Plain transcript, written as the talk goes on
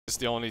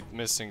the only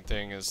missing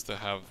thing is to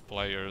have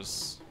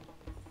players,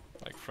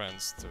 like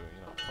friends, to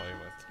play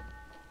with.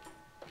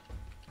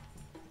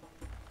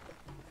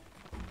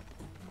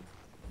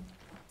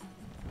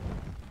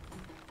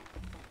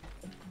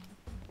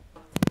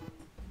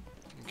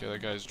 Okay,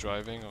 that guy's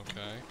driving.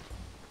 Okay.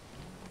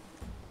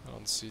 I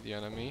don't see the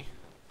enemy.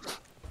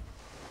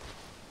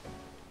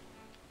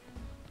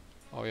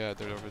 Oh yeah,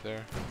 they're over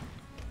there.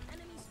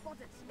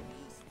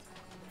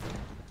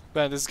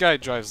 Man, this guy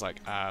drives like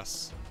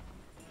ass.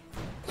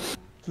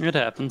 It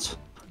happens.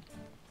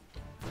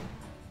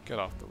 Get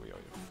off the wheel,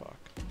 you fuck.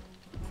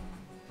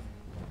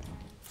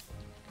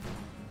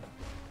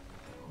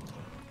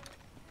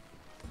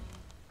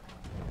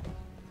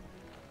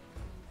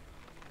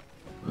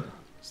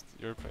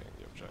 You're playing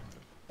the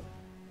objective.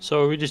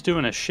 So are we just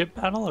doing a ship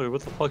battle, or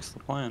what the fuck's the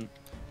plan?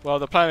 Well,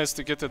 the plan is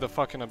to get to the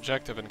fucking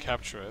objective and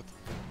capture it.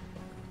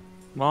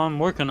 Well,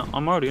 I'm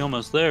already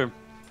almost there.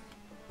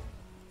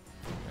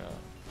 Yeah.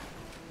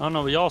 I don't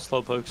know what y'all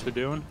slowpokes are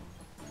doing.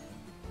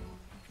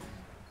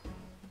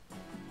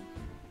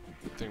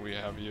 Good thing we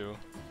have you.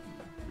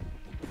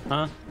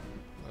 Huh?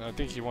 And I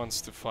think he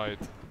wants to fight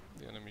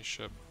the enemy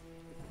ship.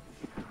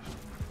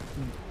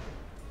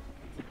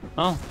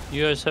 Oh,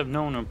 you guys have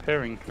no one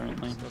repairing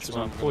currently, So which that's is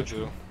what I'm gonna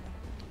unfortunate. do.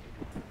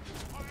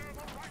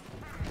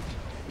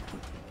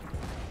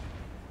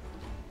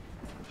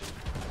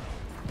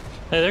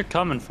 Hey, they're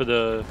coming for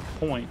the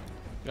point.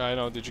 Yeah, I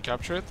know. Did you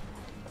capture it?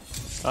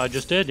 I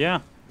just did, yeah.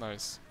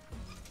 Nice.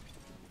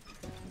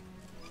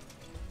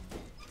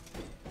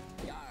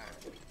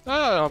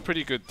 Ah, a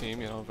pretty good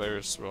team,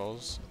 various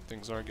roles.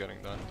 Things are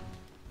getting done.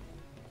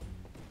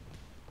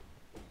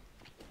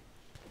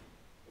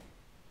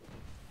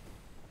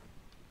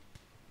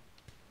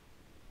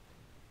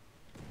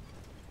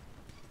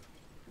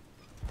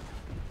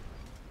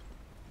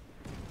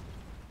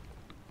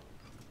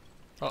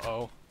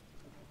 Uh-oh.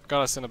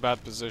 Got us in a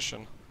bad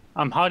position.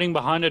 I'm hiding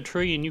behind a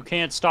tree and you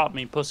can't stop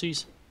me,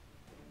 pussies.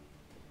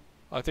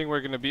 I think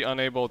we're gonna be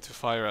unable to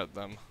fire at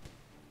them.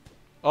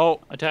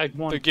 Oh! I tagged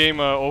one. The game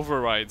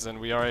overrides and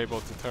we are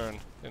able to turn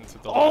into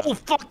the Oh, land.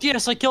 fuck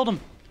yes, I killed him!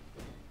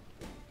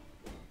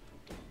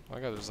 Oh my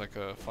god, there's like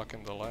a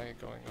fucking delay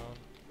going on.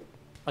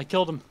 I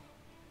killed him.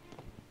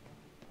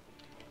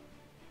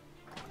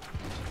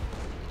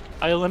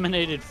 I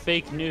eliminated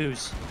fake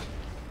news.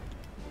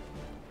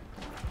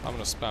 I'm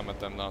gonna spam at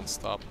them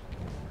non-stop.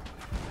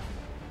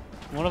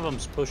 One of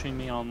them's pushing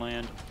me on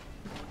land.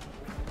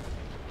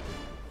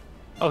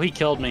 Oh, he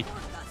killed me.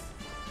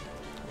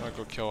 I'm gonna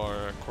go kill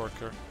our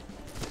corker.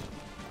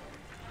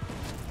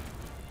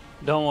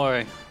 Don't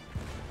worry.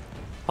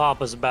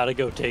 Papa's about to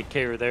go take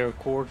care of their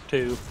cork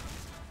too.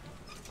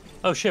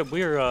 Oh shit,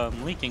 we're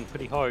leaking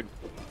pretty hard.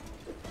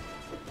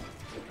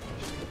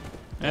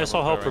 I guess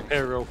I'll help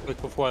repair real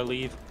quick before I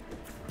leave.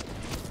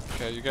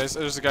 Okay, you guys,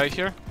 there's a guy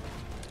here.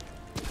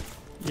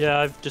 Yeah,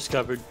 I've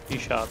discovered. He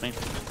shot me.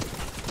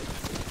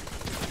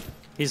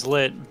 He's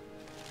lit.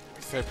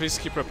 Okay, please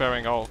keep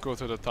repairing. I'll go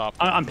to the top.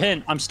 I'm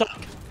pinned. I'm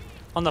stuck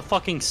on the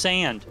fucking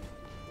sand.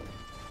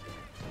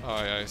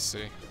 Oh yeah, I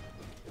see.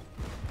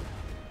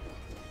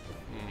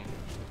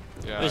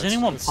 Yeah. Is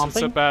anyone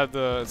pumping?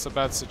 It's a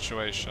bad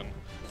situation.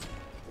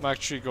 I'm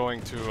actually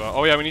going to.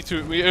 Oh yeah, we need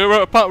to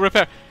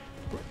repair.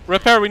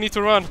 Repair. We need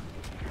to run.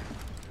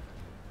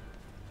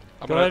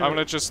 I'm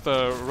gonna just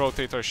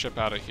rotate our ship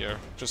out of here.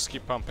 Just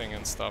keep pumping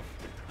and stuff.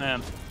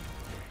 Man.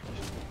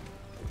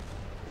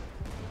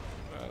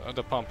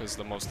 The pump is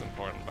the most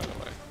important, by the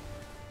way.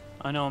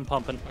 I know I'm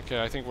pumping.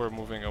 Okay, I think we're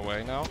moving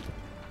away now.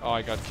 Oh,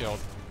 I got killed.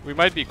 We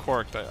might be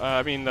corked.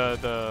 I mean,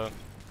 the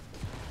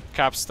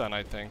capstan,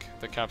 I think.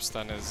 The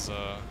capstan is...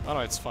 oh no,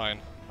 it's fine.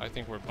 I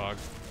think we're bugged.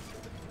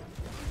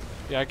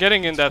 Yeah,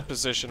 getting in that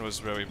position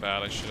was really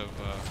bad. I should have...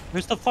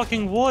 Where's the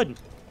fucking wood?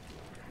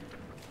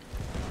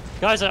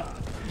 Guys, I'm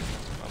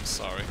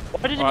sorry.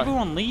 Why did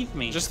everyone leave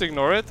me? Just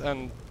ignore it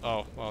and...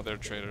 Oh, well, they're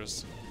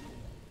traitors.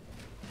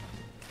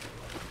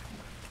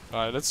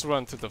 Alright, let's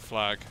run to the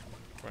flag.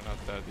 We're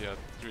not dead yet.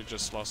 We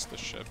just lost the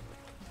ship.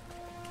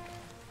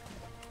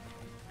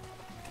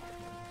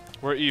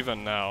 We're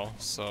even now,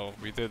 so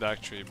we did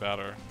actually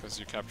better, because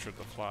you captured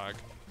the flag.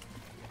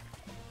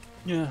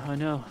 Yeah, I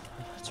know.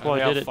 That's And why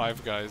we I did have it.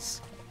 5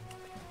 guys.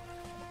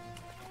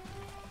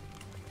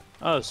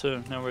 Oh,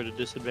 so now we're at a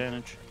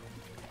disadvantage.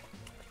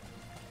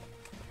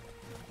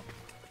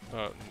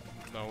 No,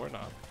 we're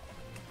not.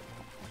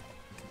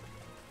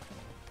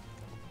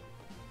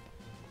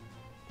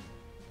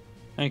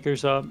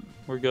 Anchor's up.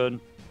 We're good.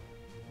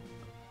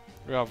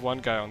 We have 1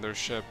 guy on their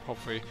ship,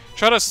 hopefully.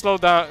 Try to slow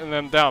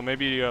them down,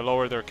 maybe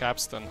lower their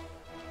capstan.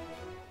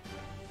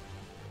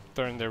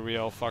 Turn their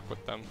wheel, fuck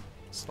with them.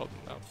 Slow them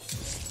down.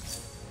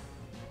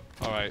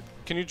 Alright,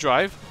 can you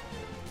drive?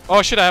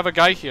 Oh shit, I have a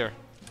guy here.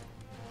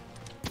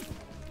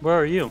 Where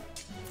are you?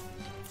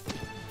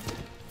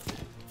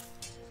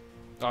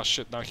 Oh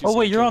shit, now he's Oh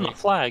wait, gonna you're kill on me. the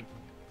flag.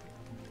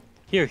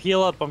 Here,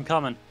 heal up, I'm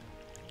coming.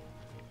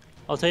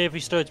 I'll tell you if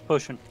he starts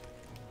pushing.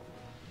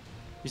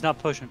 He's not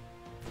pushing.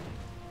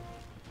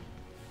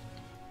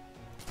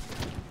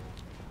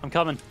 I'm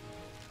coming.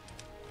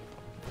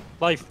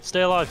 Life,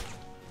 stay alive.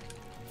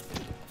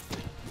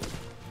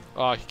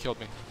 Oh, he killed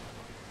me.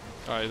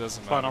 Alright, it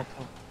doesn't Fine, matter.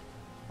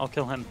 I'll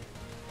kill him.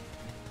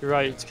 You're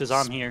right, it's because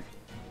I'm here.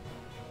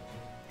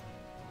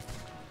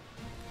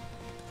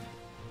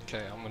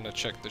 Okay, I'm gonna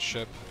check the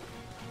ship.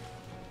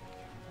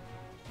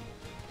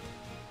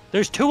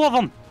 There's 2 of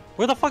them!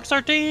 Where the fuck's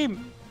our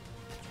team?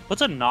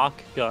 What's a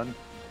knock gun?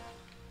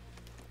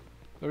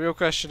 The real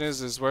question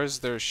is where's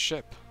their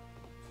ship?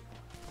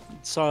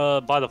 It's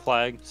by the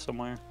flag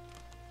somewhere.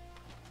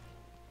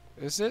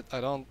 Is it? I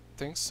don't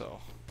think so.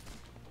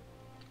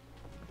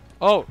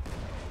 Oh!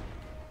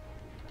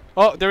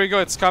 Oh, there we go,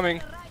 it's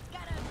coming.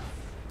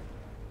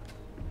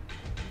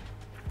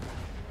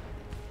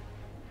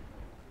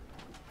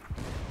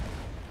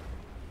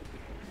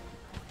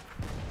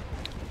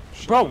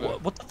 Bro,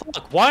 what the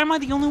fuck? Why am I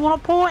the only one on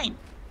point?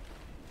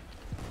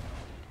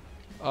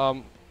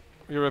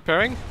 You're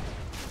repairing?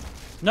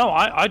 No,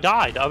 I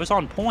died. I was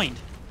on point.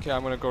 Okay,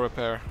 I'm gonna go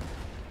repair.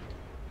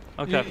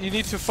 Okay. You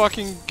need to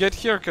fucking get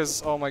here,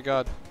 cause oh my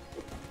god.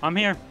 I'm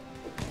here.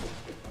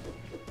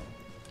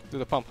 Do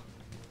the pump.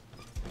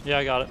 Yeah,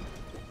 I got it.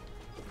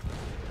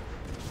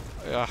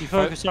 Yeah. You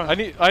focus on.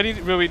 I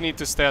really need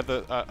to stay at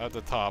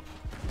the top,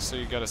 so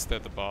you gotta stay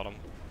at the bottom.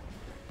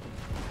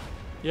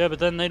 Yeah, but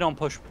then they don't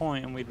push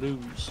point and we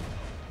lose.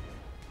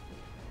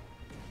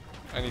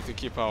 I need to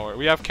keep our...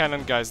 We have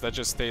cannon guys that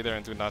just stay there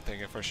and do nothing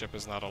if our ship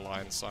is not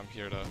aligned, so I'm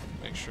here to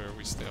make sure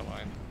we stay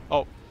aligned.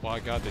 Oh, my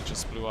god, they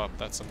just blew up.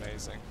 That's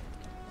amazing.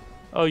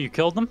 Oh, you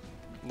killed them?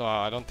 No,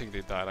 I don't think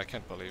they died. I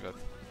can't believe it.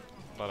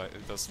 But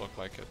it does look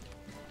like it.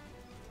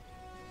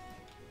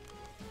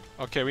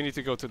 Okay, we need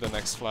to go to the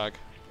next flag.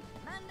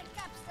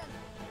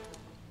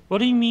 What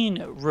do you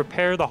mean,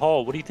 repair the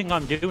hull? What do you think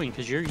I'm doing?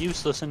 Because you're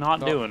useless and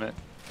not doing it.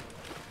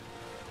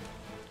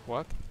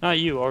 What? Not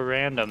you, or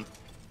random.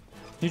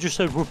 You just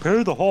said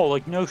repair the hull.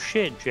 Like, no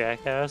shit,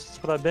 jackass.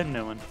 That's what I've been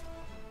doing.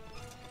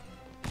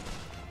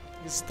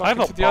 He's I have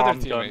talking a to the other bomb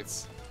gun.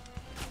 teammates.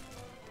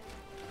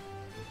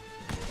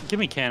 Give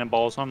me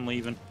cannonballs. I'm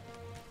leaving.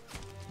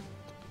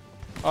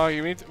 Oh,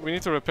 we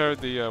need to repair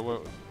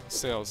the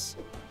sails.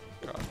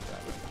 God damn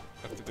it.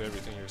 You have to do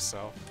everything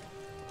yourself.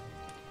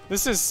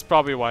 This is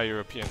probably why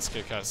Europeans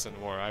kick ass in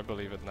war. I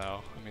believe it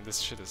now. I mean, this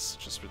shit is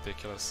just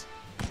ridiculous.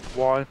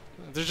 Why?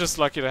 They're just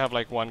lucky to have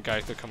like one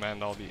guy to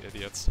command all the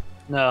idiots.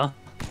 No.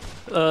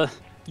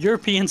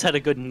 Europeans had a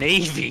good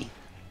navy.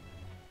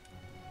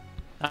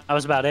 That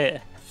was about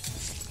it.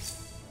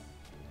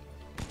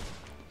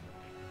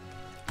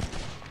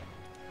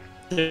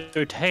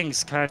 Their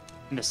tanks kind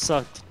of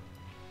sucked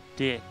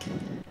dick.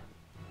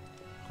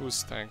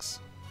 Whose tanks?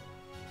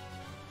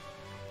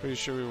 Pretty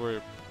sure we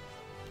were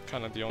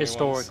kind of the only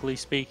Historically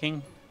speaking.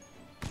 ones.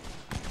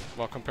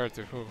 Well, compared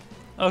to who?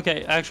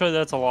 Okay, actually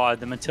that's a lie.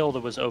 The Matilda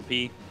was OP.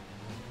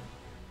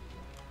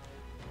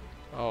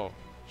 Oh,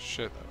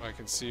 shit. I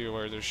can see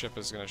where their ship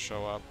is gonna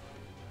show up.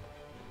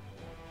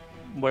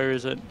 Where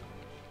is it?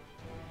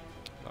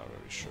 Not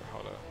really sure how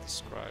to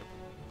describe.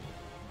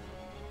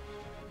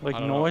 Like I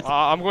don't north? know.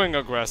 I'm going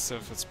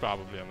aggressive. It's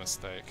probably a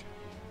mistake.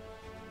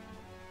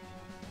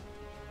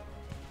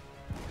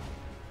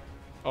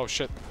 Oh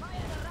shit.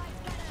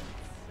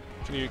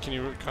 Can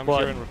you come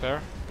What? here and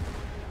repair?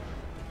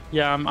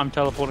 Yeah, I'm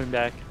teleporting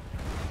back.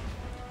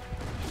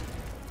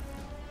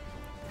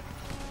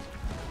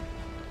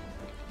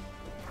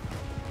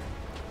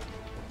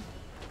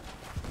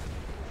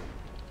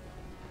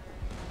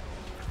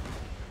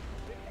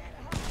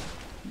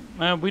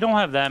 We don't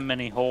have that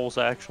many holes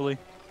actually.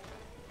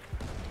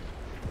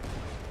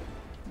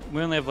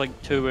 We only have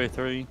like 2 or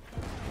 3. Yeah.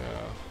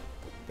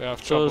 They have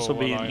So trouble this will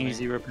be an aligning.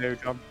 easy repair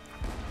job.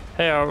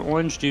 Hey, our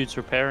orange dude's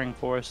repairing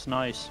for us.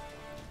 Nice.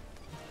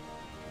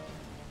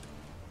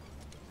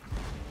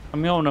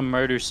 I'm going to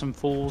murder some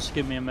fools.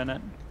 Give me a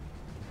minute.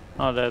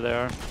 Oh, there they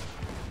are.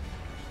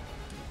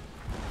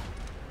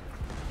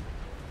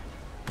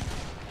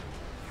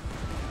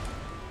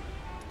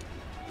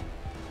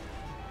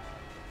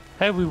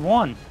 Hey, we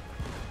won.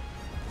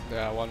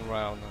 Yeah, one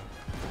round.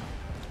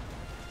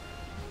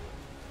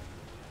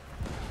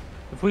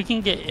 If we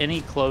can get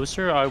any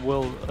closer, I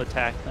will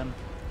attack them.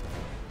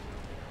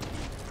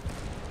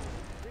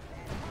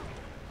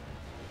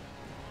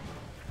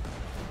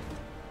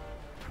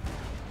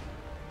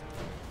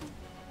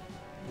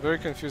 I'm very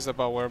confused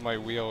about where my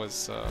wheel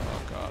is.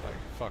 Oh god,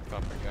 I fucked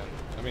up again.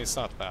 I mean, it's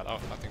not bad. Oh,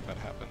 nothing bad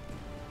happened.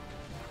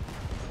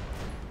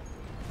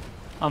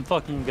 I'm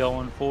fucking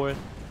going for it.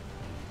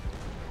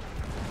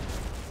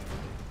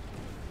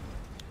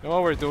 You know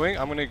what we're doing?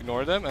 I'm gonna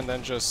ignore them and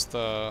then just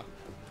go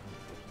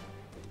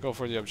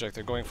for the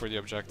objective. Going for the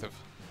objective.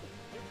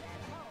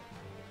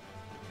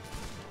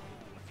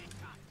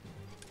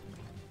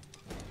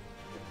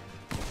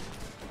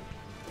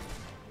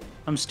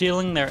 I'm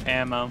stealing their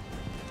ammo.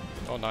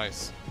 Oh,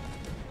 nice.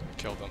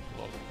 Killed them.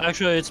 Lol.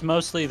 Actually, it's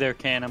mostly their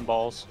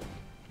cannonballs.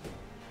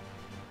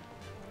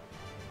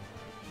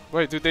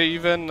 Wait, did they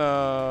even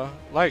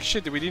like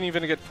shit? We didn't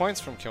even get points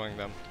from killing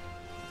them.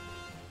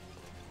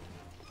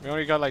 We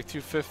only got like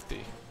 250.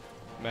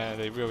 Man,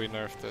 they really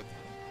nerfed it.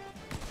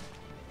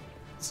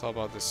 So how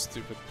about this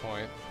stupid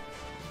point?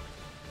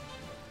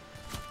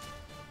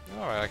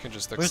 Alright, I can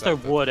just Where's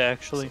accept their wood,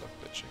 actually?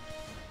 instead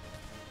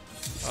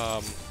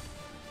of bitching.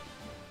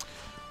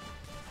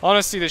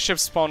 Honestly, the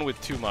ships spawn with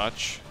too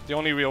much. The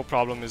only real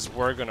problem is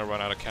we're gonna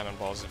run out of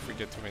cannonballs if we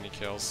get too many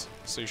kills.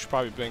 So you should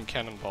probably bring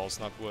cannonballs,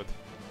 not wood.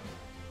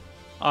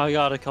 I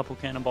got a couple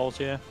cannonballs,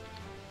 yeah.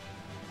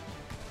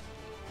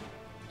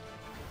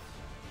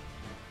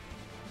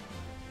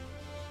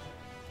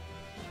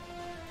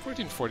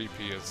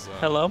 $1440p is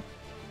Hello?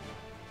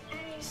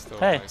 still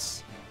Hey.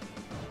 nice.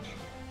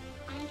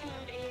 I had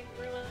a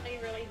really,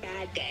 really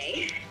bad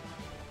day.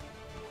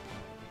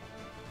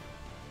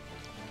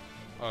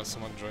 Oh,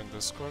 someone joined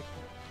Discord.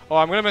 Oh,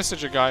 I'm gonna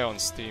message a guy on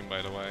Steam,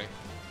 by the way.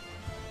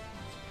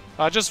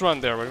 Just run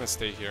there, we're gonna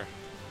stay here.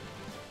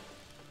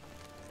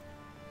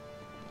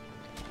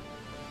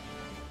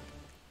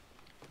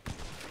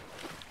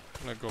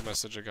 I'm gonna go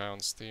message a guy on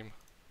Steam.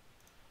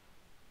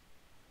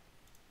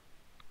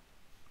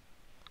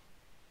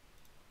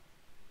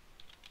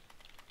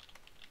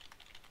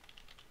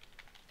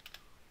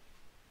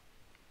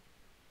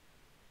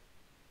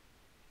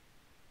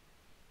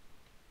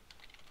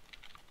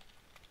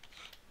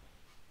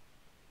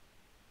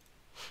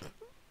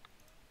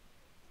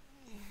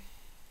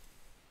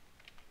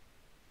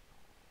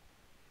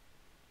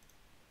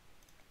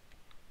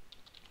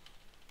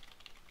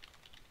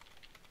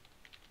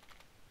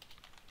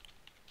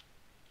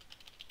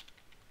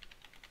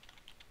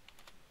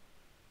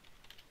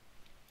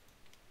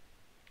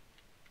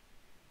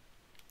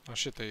 Oh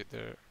shit,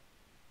 they're...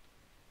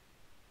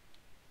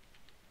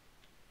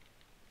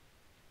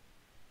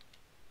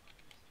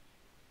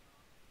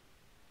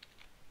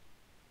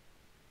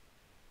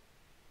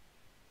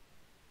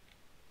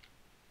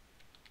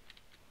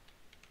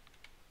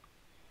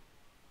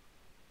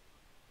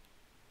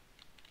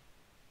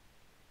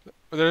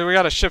 We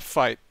got a ship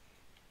fight.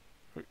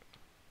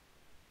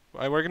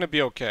 We're gonna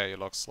be okay, it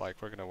looks like.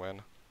 We're gonna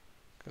win.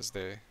 Because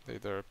they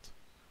derped.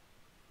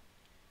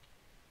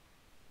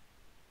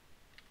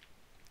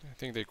 I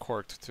think they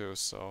corked too,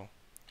 so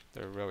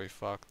they're really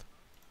fucked.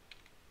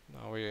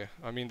 Now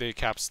I mean they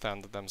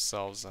capstanned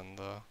themselves and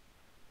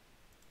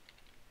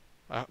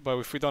but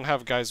if we don't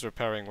have guys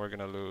repairing, we're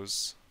gonna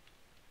lose.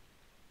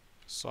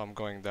 So I'm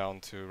going down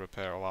to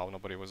repair. Wow,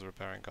 nobody was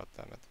repairing, god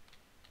damn it.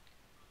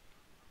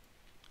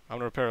 I'm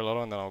gonna repair a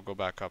little and then I'll go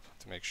back up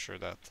to make sure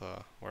that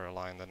we're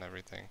aligned and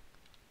everything.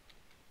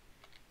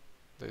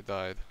 They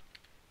died.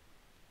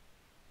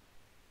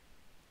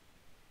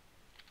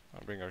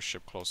 I'll bring our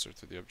ship closer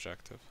to the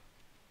objective.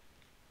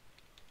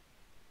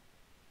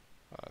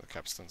 The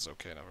capstan's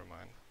okay, never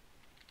mind.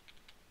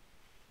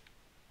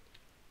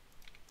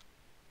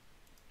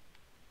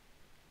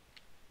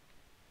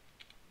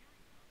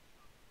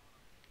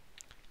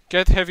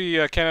 Get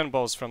heavy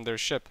cannonballs from their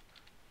ship.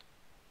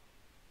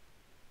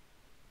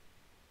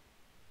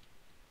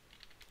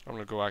 I'm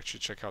gonna go actually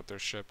check out their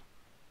ship.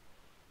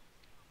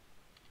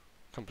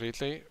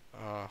 Completely?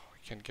 We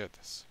can get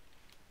this.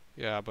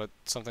 Yeah, but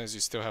sometimes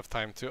you still have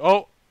time to...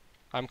 Oh!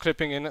 I'm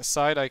clipping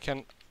inside. I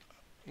can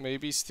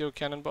maybe steal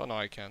cannonball. No,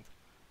 I can't.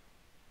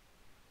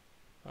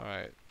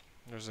 Alright.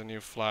 There's a new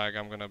flag.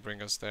 I'm gonna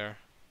bring us there.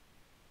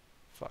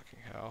 Fucking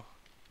hell.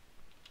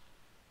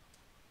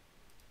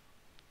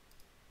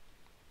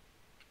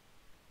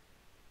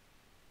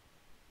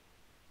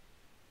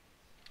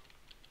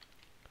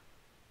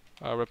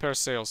 Repair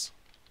sails.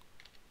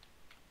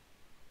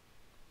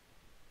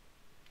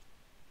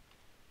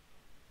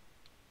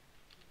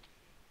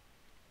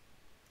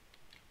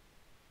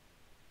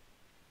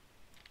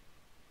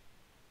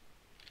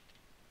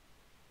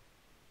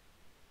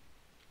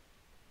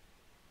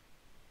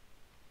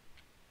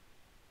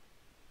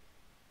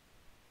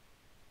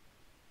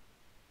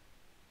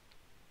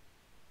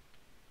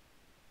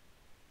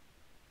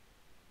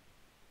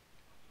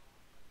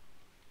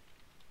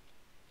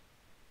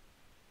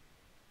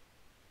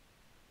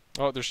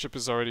 Oh, their ship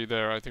is already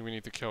there. I think we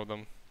need to kill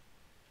them.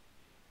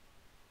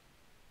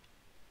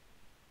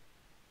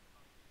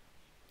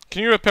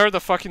 Can you repair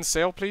the fucking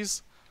sail,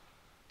 please?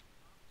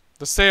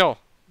 The sail.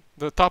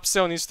 The top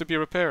sail needs to be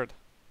repaired.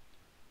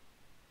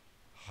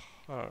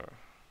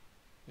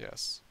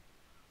 Yes.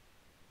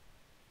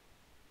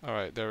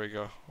 Alright, there we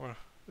go.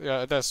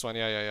 Yeah, this one.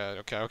 Yeah.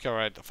 Okay,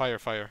 alright.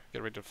 Fire.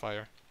 Get rid of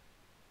fire.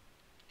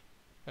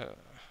 And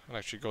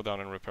actually go down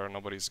and repair.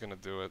 Nobody's gonna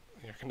do it.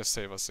 You're gonna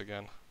save us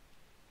again.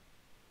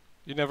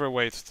 You never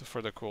wait for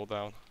the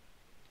cooldown.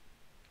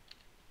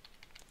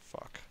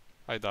 Fuck.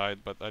 I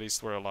died, but at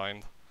least we're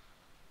aligned.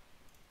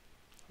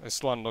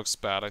 This one looks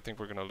bad. I think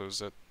we're gonna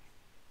lose it.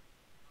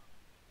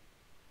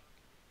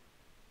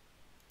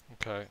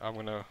 Okay, I'm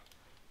gonna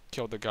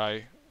kill the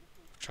guy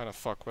trying to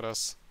fuck with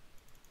us.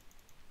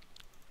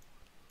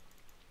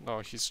 No,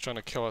 he's trying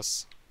to kill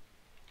us.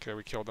 Okay,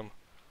 we killed him.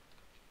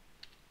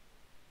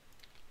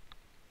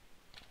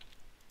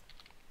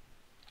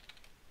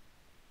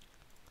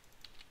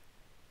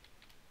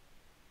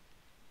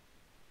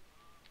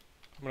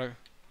 I'm gonna...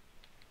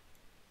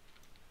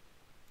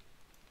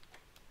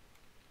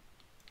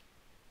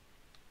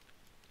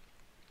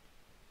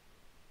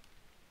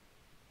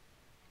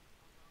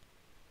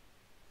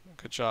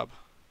 Good job.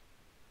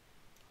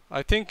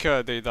 I think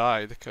they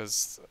died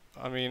because,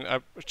 I mean,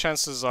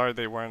 chances are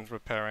they weren't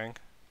repairing.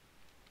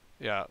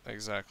 Yeah,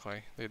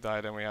 exactly. They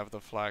died and we have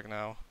the flag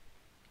now.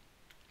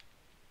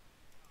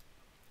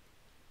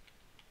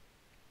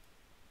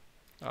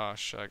 Oh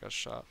shit, I got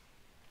shot.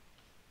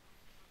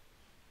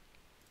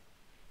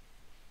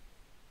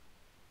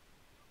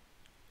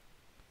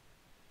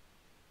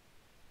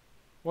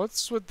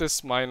 What's with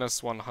this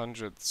minus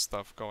 100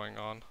 stuff going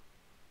on?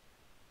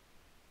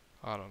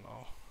 I don't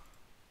know.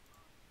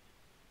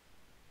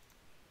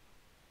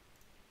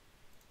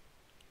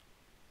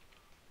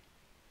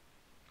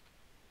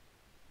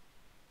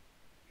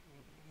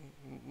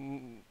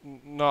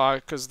 No,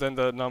 because then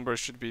the number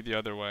should be the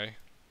other way.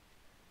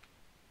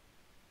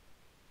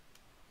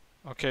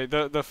 Okay,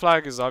 the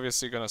flag is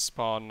obviously gonna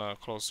spawn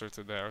closer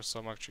to there, so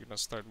I'm actually gonna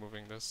start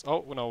moving this.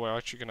 Oh no, we're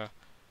actually gonna.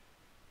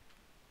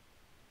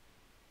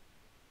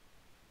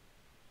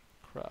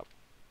 Crap.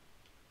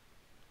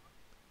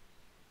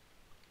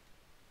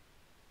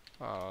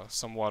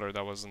 Some water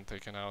that wasn't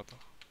taken out.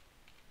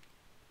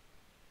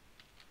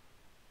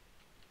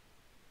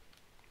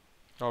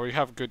 Oh, we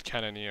have good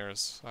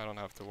cannoneers. I don't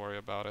have to worry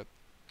about it.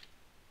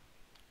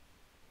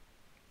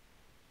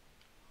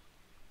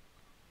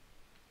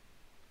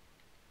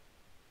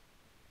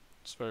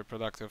 It's very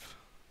productive.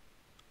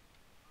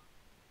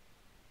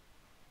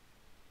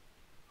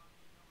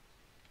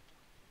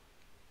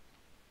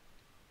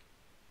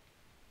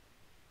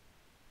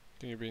 I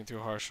think you're being too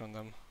harsh on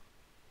them.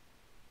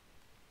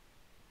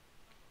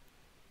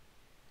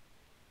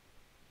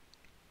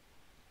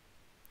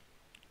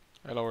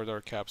 I lowered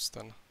our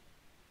capstan.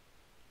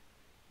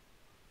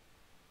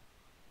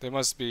 They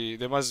must be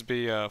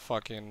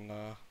fucking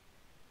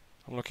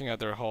I'm looking at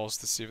their hulls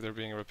to see if they're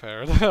being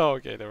repaired.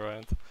 Okay, they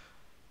weren't.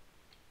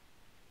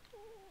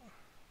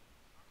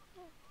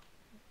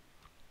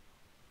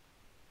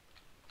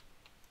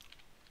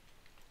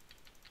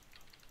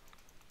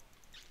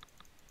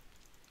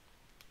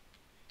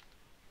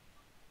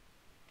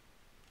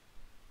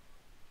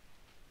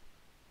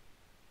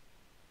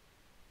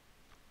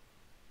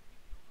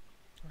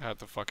 I had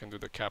to fucking do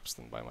the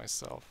capstan by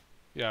myself.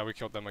 Yeah, we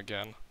killed them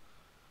again.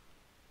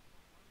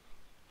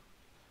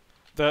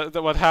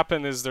 What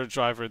happened is their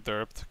driver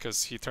derped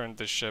because he turned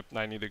the ship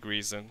 90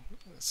 degrees in,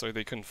 so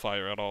they couldn't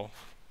fire at all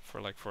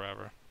for like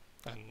forever,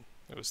 and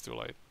it was too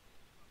late.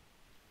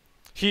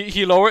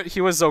 He lowered.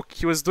 He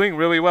was doing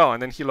really well,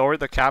 and then he lowered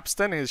the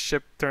capstan. His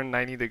ship turned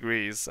 90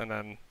 degrees, and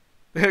then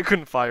they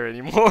couldn't fire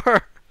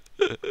anymore.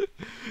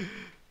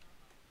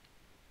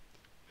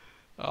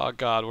 Oh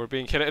god, we're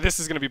being hit. This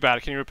is gonna be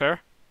bad. Can you repair?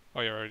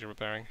 Oh, you're already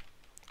repairing.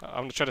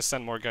 I'm gonna try to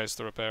send more guys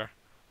to repair.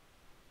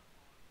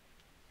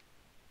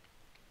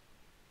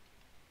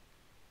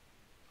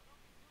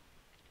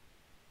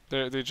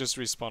 They just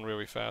respawn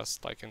really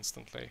fast, like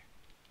instantly.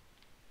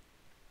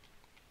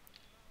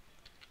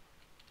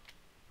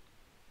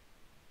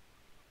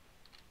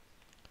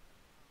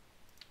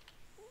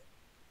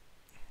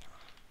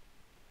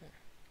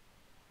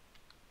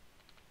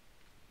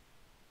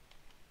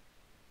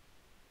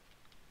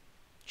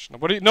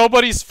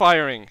 Nobody's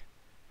firing.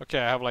 Okay,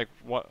 I have like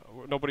what?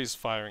 Nobody's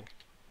firing.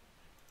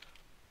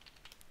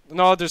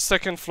 No, the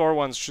second floor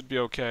ones should be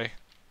okay.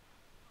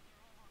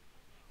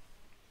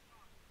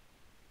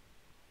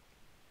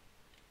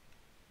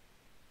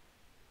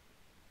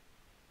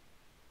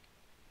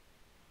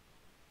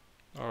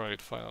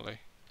 Alright, finally.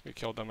 We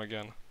killed them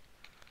again.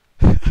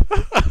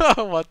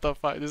 What the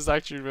fuck? This is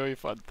actually really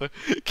fun to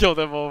kill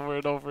them over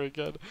and over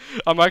again.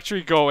 I'm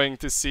actually going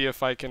to see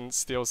if I can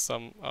steal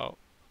some. Oh.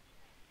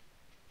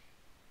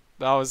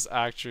 That was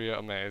actually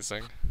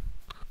amazing.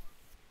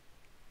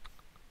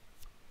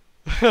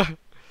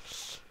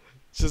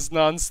 Just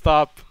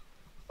non-stop.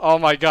 Oh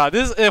my god,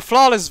 this is a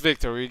flawless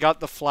victory. We got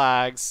the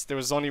flags. There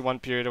was only one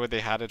period where they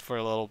had it for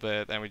a little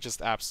bit, and we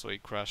just absolutely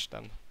crushed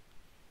them.